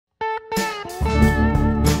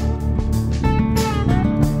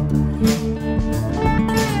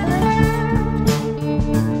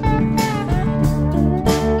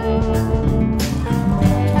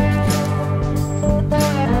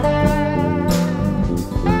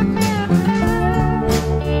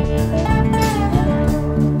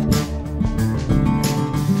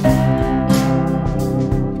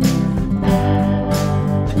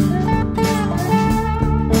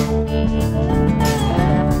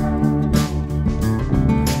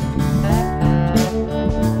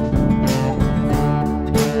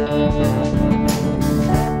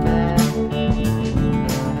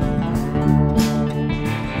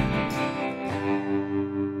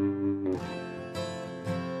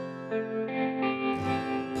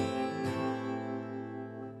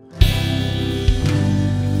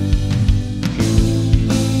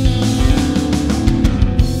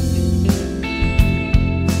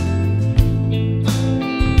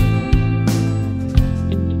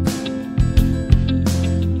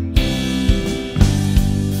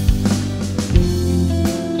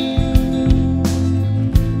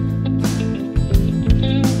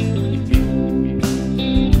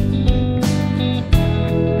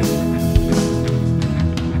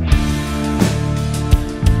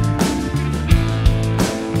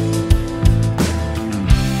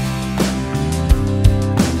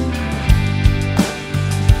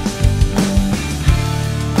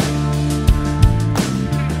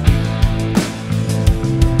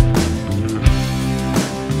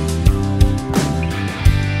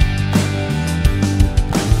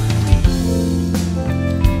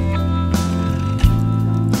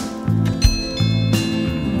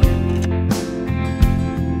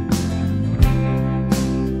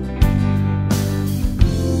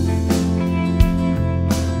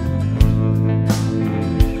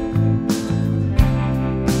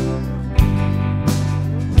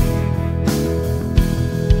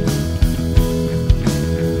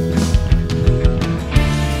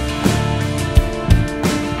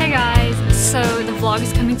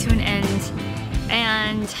coming to an end,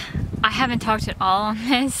 and I haven't talked at all on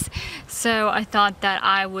this, so I thought that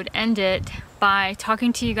I would end it by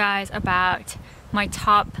talking to you guys about my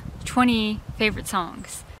top 20 favorite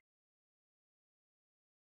songs.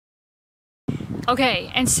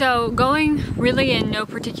 Okay, and so going really in no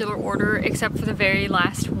particular order except for the very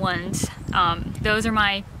last ones. Those are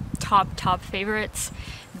my top favorites,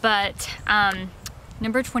 but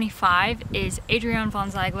number 25 is Adrian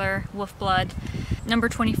von Ziegler, Wolf Blood. Number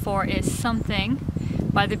 24 is Something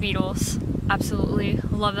by the Beatles. Absolutely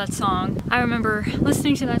love that song. I remember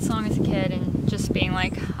listening to that song as a kid and just being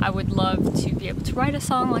like, I would love to be able to write a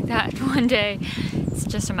song like that one day. It's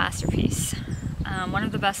just a masterpiece. One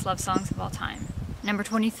of the best love songs of all time. Number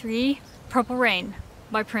 23, Purple Rain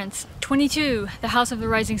by Prince. 22, The House of the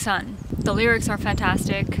Rising Sun. The lyrics are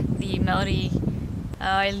fantastic. The melody,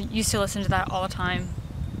 I used to listen to that all the time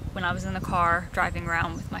when I was in the car driving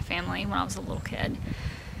around with my family when I was a little kid.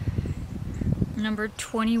 Number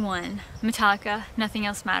 21, Metallica, Nothing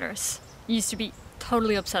Else Matters. I used to be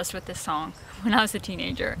totally obsessed with this song when I was a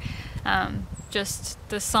teenager. Just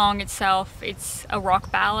the song itself, it's a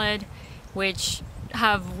rock ballad, which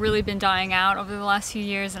have really been dying out over the last few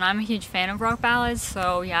years, and I'm a huge fan of rock ballads,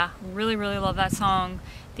 so yeah, really love that song.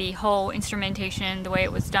 The whole instrumentation, the way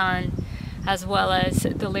it was done, as well as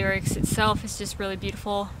the lyrics itself is just really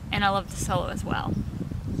beautiful, and I love the solo as well.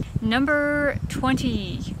 Number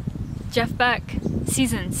 20, Jeff Beck,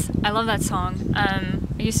 Seasons. I love that song.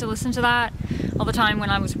 I used to listen to that all the time when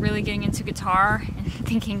I was really getting into guitar and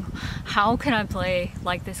thinking, how can I play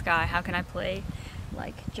like this guy? How can I play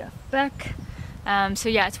like Jeff Beck? So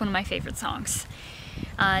yeah, it's one of my favorite songs.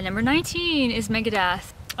 Number 19 is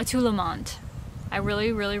Megadeth, A Tout Le Monde. I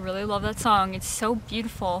really love that song. It's so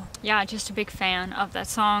beautiful. Yeah, just a big fan of that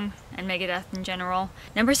song and Megadeth in general.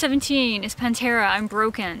 Number 17 is Pantera, I'm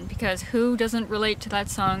Broken, because who doesn't relate to that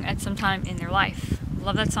song at some time in their life?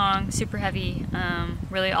 Love that song, super heavy,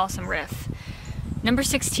 really awesome riff. Number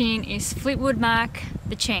 16 is Fleetwood Mac,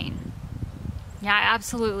 The Chain. Yeah, I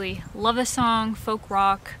absolutely love this song, folk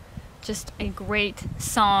rock. Just a great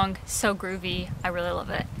song, so groovy. I really love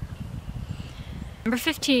it. Number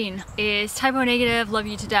 15 is Type O Negative, Love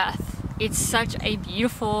You to Death. It's such a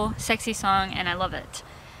beautiful, sexy song, and I love it.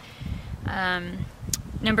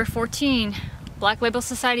 Number 14, Black Label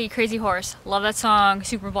Society, Crazy Horse. Love that song,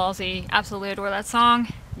 super ballsy. Absolutely adore that song.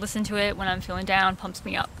 Listen to it when I'm feeling down, pumps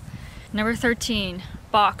me up. Number 13,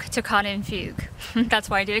 Bach, Toccata and Fugue. That's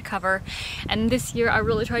why I did a cover. And this year I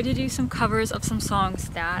really tried to do some covers of some songs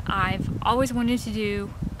that I've always wanted to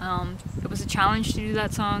do. It was a challenge to do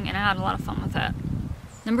that song, and I had a lot of fun with it.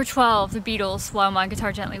 Number 12, The Beatles, While My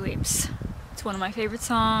Guitar Gently Weeps. It's one of my favorite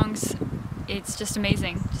songs. It's just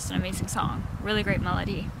amazing, just an amazing song. Really great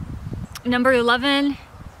melody. Number 11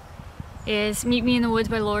 is Meet Me in the Woods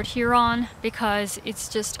by Lord Huron, because it's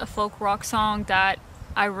just a folk rock song that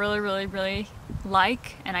I really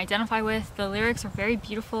like and identify with. The lyrics are very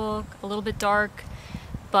beautiful, a little bit dark,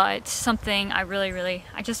 but something I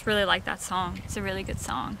just really like that song. It's a really good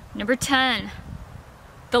song. Number 10,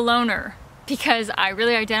 The Loner, because I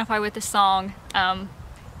really identify with this song.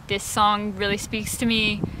 This song really speaks to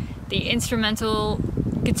me. The instrumental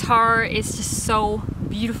guitar is just so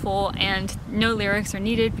beautiful, and no lyrics are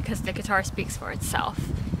needed because the guitar speaks for itself.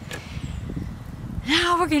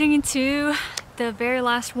 Now we're getting into the very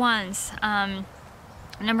last ones.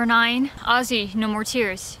 Number 9, Ozzy, No More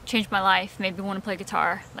Tears, changed my life, made me want to play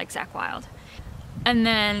guitar like Zakk Wylde. And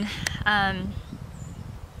then,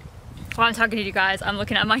 while I'm talking to you guys, I'm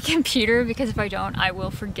looking at my computer, because if I don't, I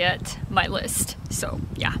will forget my list. So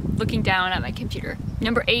yeah, looking down at my computer.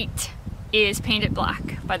 Number 8 is Paint It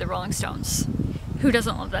Black by the Rolling Stones. Who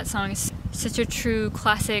doesn't love that song? It's such a true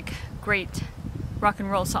classic, great rock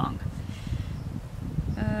and roll song.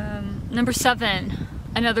 Number 7,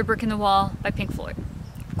 Another Brick in the Wall by Pink Floyd.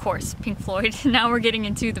 Of course, Pink Floyd. Now we're getting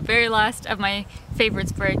into the very last of my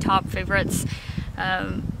favorites, very top favorites.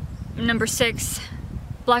 Number 6,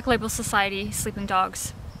 Black Label Society, Sleeping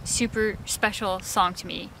Dogs. Super special song to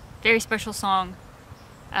me. Very special song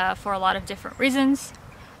for a lot of different reasons.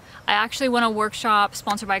 I actually won a workshop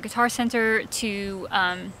sponsored by Guitar Center to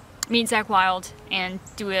meet Zakk Wylde and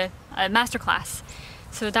do a masterclass.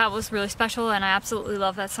 So that was really special, and I absolutely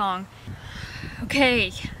love that song.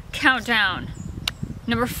 Okay, countdown.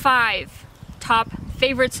 Number 5, top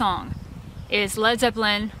favorite song is Led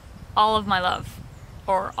Zeppelin, All of My Love,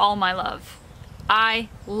 or All My Love. I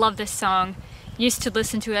love this song. Used to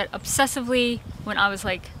listen to it obsessively when I was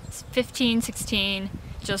like 15, 16,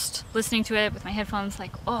 just listening to it with my headphones,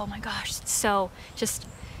 like, oh my gosh, it's so, just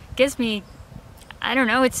gives me, I don't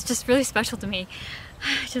know, it's just really special to me.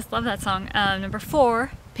 I just love that song. Number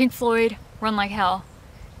 4 Pink Floyd, Run Like Hell.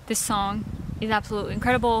 This song is absolutely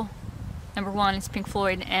incredible. Number one, it's Pink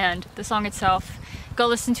Floyd, and the song itself, go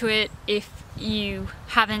listen to it if you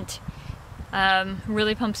haven't.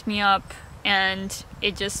 Really pumps me up, and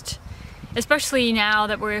it just, especially now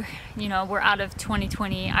that we're out of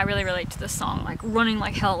 2020, I really relate to this song, like running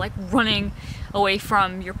like hell, like running away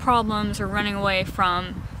from your problems or running away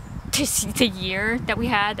from the year that we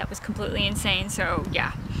had that was completely insane. So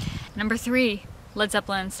yeah. Number three, Led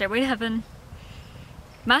Zeppelin, Stairway to Heaven.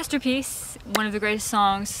 Masterpiece, one of the greatest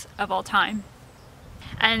songs of all time.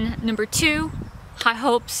 And number two, High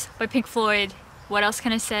Hopes by Pink Floyd. What else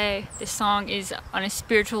can I say? This song is on a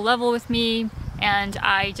spiritual level with me, and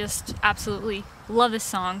I just absolutely love this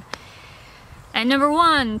song. And number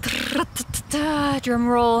one, drum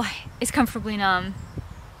roll, is Comfortably Numb.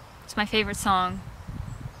 It's my favorite song.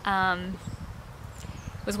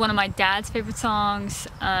 It was one of my dad's favorite songs.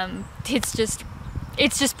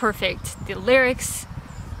 It's just perfect. The lyrics,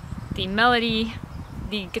 the melody,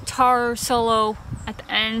 the guitar solo at the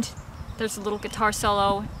end. There's a little guitar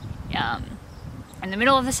solo in the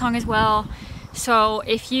middle of the song as well. So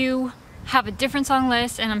if you have a different song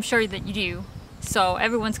list, and I'm sure that you do, so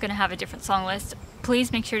everyone's gonna have a different song list,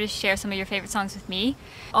 please make sure to share some of your favorite songs with me.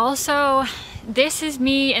 Also, this is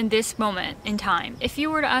me in this moment in time. If you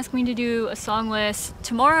were to ask me to do a song list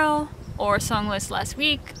tomorrow, or a song list last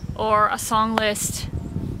week, or a song list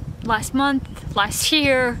last month, last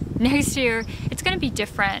year, next year, it's gonna be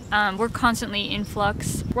different. We're constantly in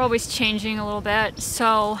flux. We're always changing a little bit.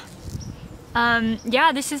 So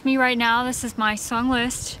yeah, this is me right now. This is my song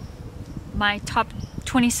list, my top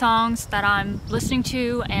 20 songs that I'm listening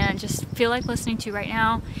to and just feel like listening to right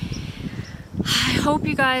now. I hope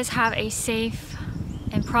you guys have a safe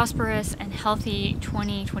and prosperous and healthy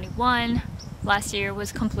 2021. Last year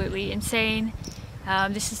was completely insane.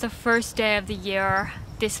 This is the first day of the year.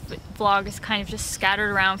 This vlog is kind of just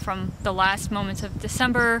scattered around from the last moments of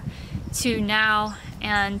December to now,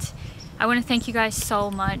 and I want to thank you guys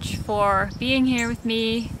so much for being here with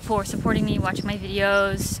me, for supporting me, watching my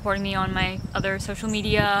videos, supporting me on my other social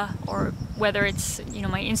media, or whether it's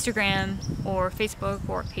my Instagram or Facebook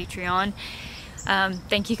or Patreon.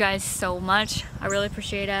 Thank you guys so much. I really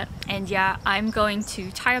appreciate it. And yeah, I'm going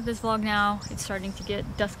to tie up this vlog now. It's starting to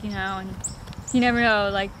get dusky now, and you never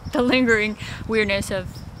know, like the lingering weirdness of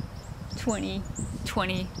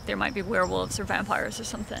 2020. There might be werewolves or vampires or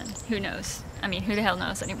something. Who knows? I mean, who the hell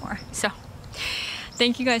knows anymore? So,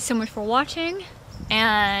 thank you guys so much for watching,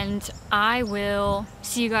 and I will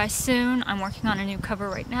see you guys soon. I'm working on a new cover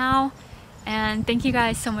right now, and thank you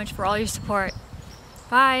guys so much for all your support.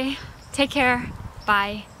 Bye. Take care.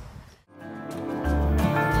 Bye.